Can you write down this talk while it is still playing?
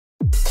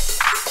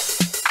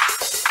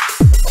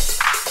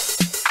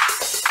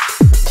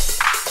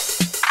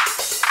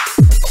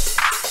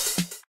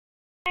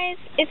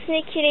it's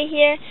Nikita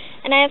here,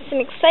 and I have some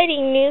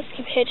exciting news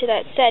compared to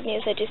that sad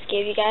news I just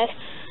gave you guys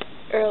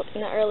in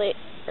the earliest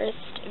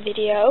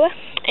video.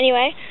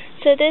 Anyway,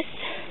 so this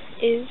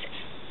is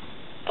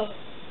a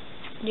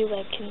new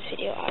Webkinz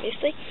video,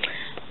 obviously.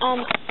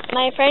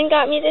 My friend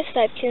got me this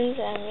Webkinz,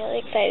 and I'm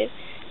really excited,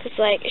 because,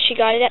 like, she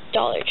got it at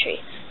Dollar Tree.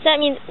 So that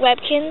means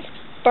Webkinz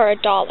for $1.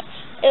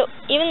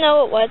 Even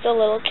though it was a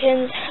little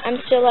Kinz,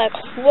 I'm still like,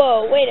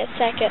 whoa, wait a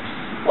second.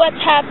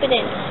 What's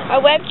happening? Are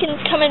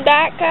Webkinz coming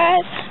back,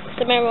 guys? Because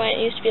I remember when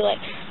it used to be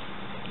like,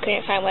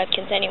 couldn't find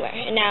Webkinz anywhere.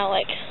 And now,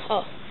 like,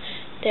 oh,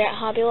 they're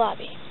at Hobby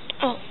Lobby.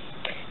 Oh,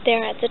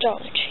 they're at the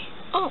Dollar Tree.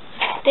 Oh,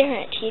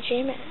 they're at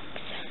TJ Maxx.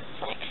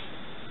 It's like,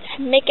 they're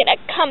making a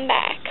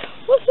comeback.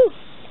 Woohoo!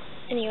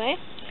 Anyway,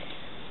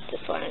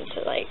 just wanted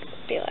to, like,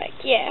 be like,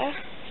 yeah.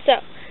 So,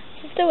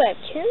 this is the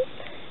Webkinz.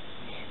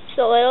 It's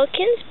a little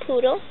Kinz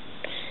poodle.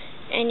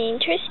 I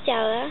named her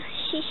Stella.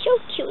 She's so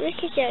cute.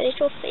 Look at that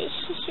little face.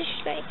 She's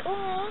just like,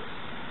 oh.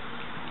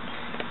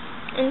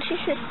 And she's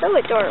just so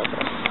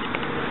adorable.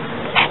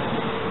 Let's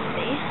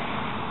see.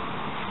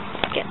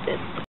 Get this.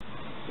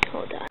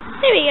 Hold on.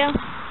 There we go.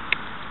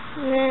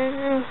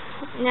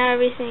 Now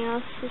everything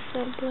else is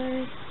so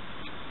blurry.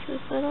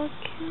 This little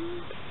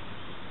Kinz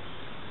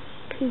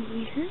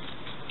poodle.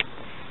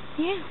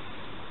 Yeah.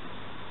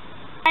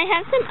 I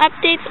have some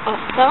updates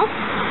also.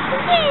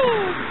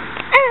 Yay!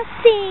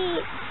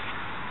 Updates!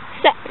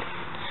 So,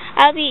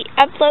 I'll be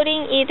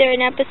uploading either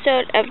an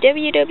episode of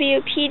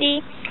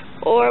WWPD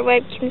or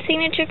Webkinz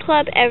Signature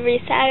Club every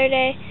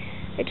Saturday.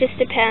 It just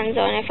depends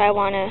on if I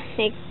want to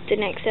make the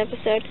next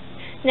episode.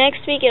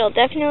 Next week it'll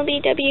definitely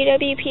be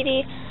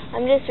WWPD.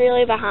 I'm just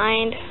really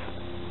behind.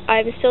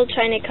 I'm still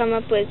trying to come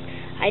up with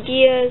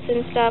ideas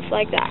and stuff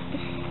like that.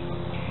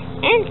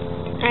 And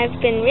I've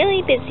been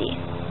really busy.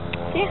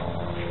 So yeah.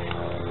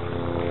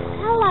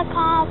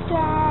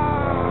 Helicopter!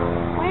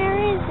 Where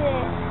is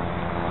it?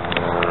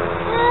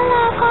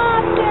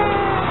 Helicopter!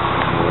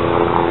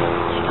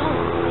 Oh,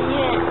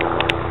 yeah.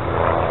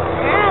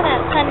 Ah,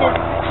 that sun is...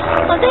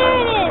 Oh, there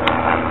it is!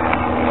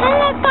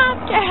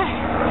 Helicopter!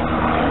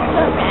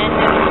 So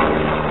random.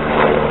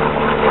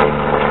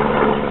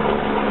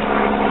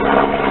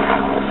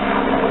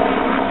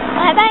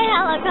 Bye-bye,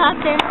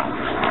 helicopter.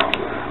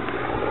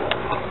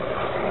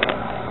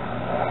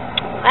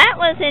 That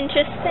was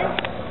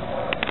interesting.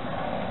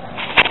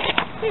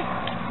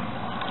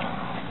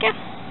 Yeah.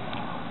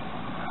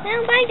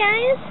 Well, bye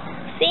guys.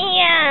 See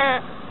ya.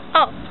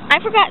 Oh, I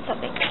forgot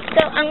something.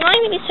 So I'm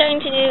going to be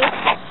starting to do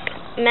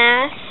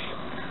math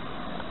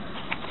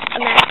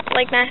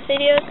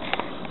videos.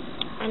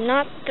 I'm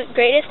not the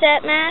greatest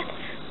at math,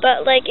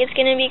 but like it's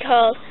gonna be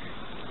called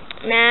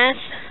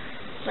Math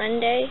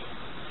Monday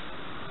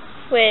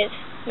with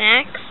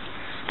Max.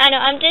 I know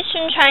I'm just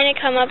trying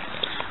to come up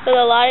with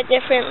a lot of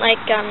different little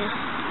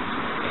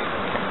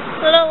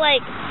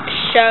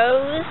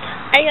shows,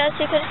 I guess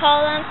you could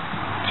call them,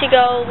 to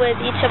go with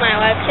each of my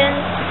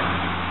Webkinz.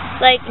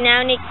 Like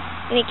now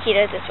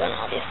Nikita, this one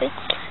obviously,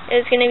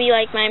 is going to be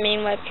like my main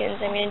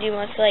Webkinz. I'm going to do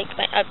most of like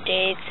my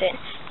updates and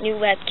new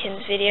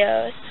Webkinz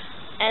videos.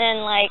 And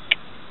then like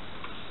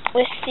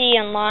Wissy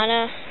and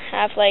Lana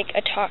have like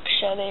a talk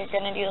show that you're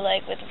going to do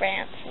like with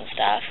rants and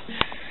stuff.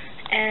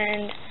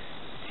 And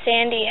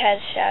Sandy has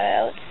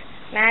shoutouts.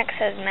 Max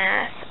has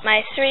math.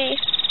 My three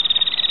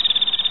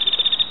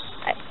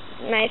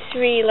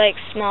like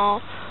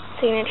small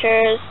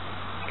signatures,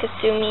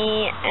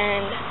 Kasumi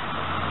and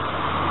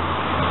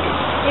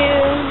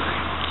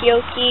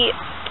Kyoki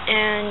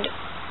and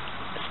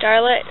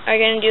Starlet, are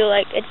going to do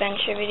like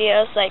adventure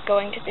videos, like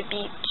going to the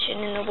beach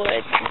and in the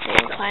woods and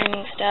doing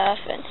climbing stuff,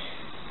 and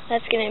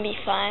that's going to be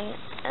fun.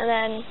 And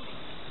then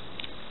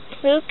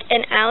Luke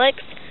and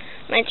Alex,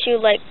 my two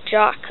like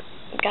jock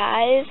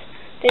guys,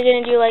 they're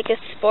going to do like a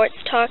sports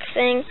talk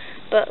thing,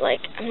 but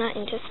like I'm not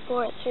into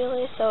sports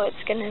really, so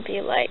it's going to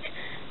be like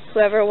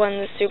whoever won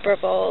the Super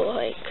Bowl,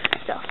 like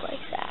stuff like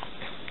that.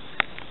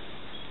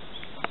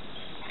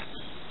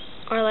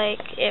 Or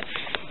like if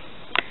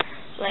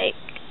like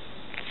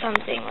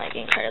something like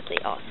incredibly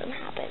awesome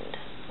happened,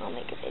 I'll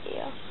make a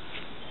video.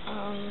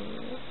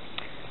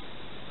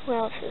 What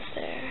else is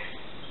there?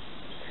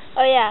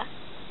 Oh yeah,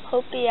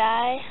 Hopi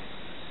I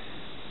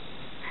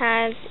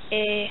has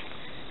a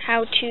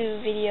how-to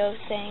video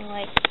saying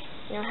like,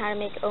 you know, how to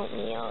make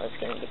oatmeal. Is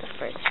going to be the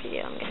first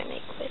video I'm going to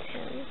make with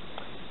him.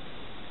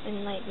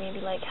 And like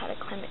maybe like how to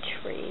climb a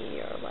tree,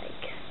 or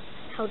like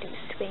how to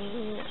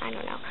swing, I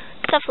don't know,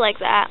 stuff like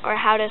that, or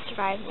how to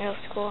survive middle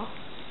school,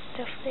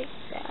 stuff like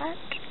that.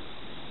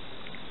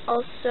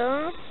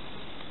 Also,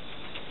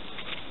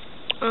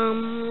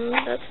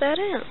 that's about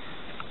it.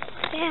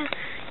 Yeah,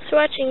 thanks for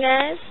watching,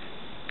 guys.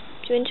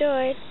 Hope you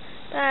enjoyed.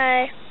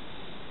 Bye.